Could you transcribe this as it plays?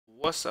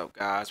What's up,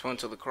 guys? Welcome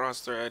to the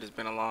Cross Thread. It's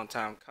been a long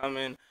time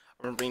coming.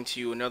 I'm going to bring to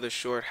you another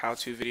short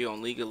how-to video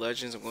on League of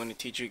Legends. I'm going to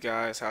teach you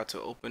guys how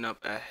to open up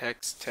a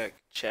Hextech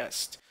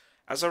chest.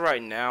 As of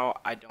right now,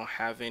 I don't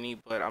have any,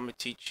 but I'm going to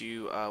teach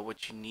you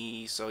what you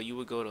need. So you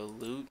would go to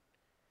loot,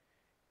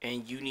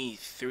 and you need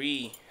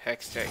 3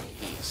 Hextech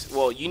keys.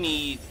 Well, you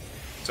need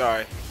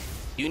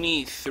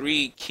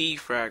 3 key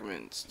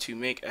fragments to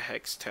make a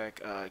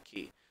Hextech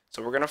key.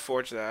 So we're going to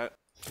forge that.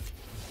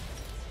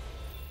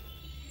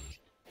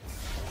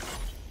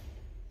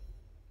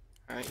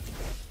 Alright.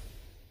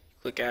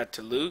 Click add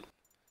to loot.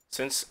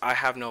 Since I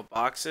have no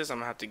boxes, I'm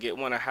gonna have to get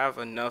one. I have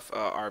enough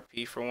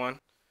RP for one.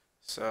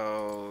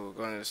 So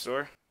go into the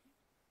store.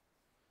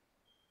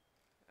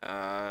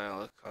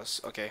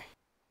 Okay.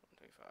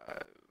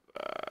 125.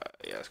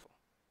 Yeah, that's cool.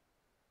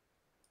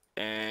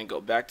 And go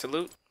back to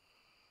loot.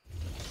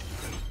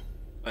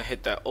 And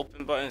hit that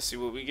open button and see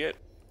what we get.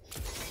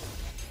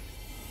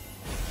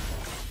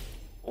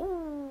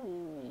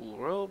 Ooh,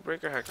 World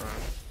Breaker Hacker Run.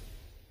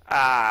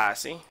 Ah,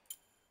 see?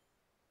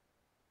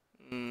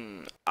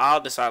 I'll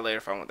decide later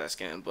if I want that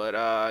skin. But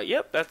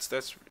yep, that's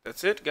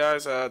it,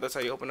 guys. That's how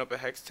you open up a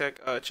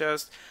Hextech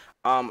chest.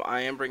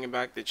 I am bringing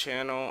back the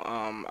channel.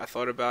 I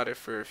thought about it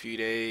for a few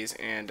days,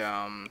 and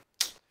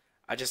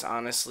I just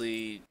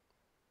honestly,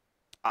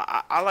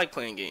 I like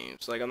playing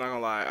games. Like, I'm not gonna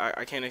lie,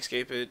 I can't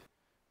escape it.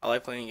 I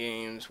like playing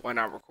games. Why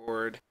not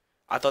record?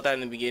 I thought that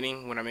in the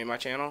beginning when I made my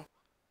channel,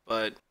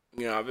 but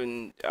you know, I've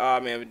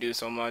been doing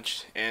so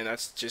much, and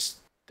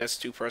that's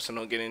too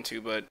personal to get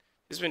into. But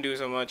just been doing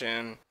so much,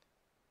 and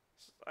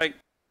like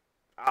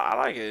I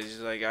like it. It's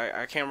just like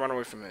I can't run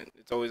away from it.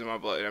 It's always in my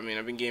blood. I mean,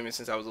 I've been gaming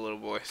since I was a little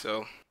boy.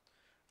 So,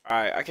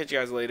 alright, I'll catch you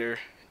guys later.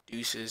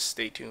 Deuces.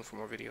 Stay tuned for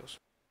more videos.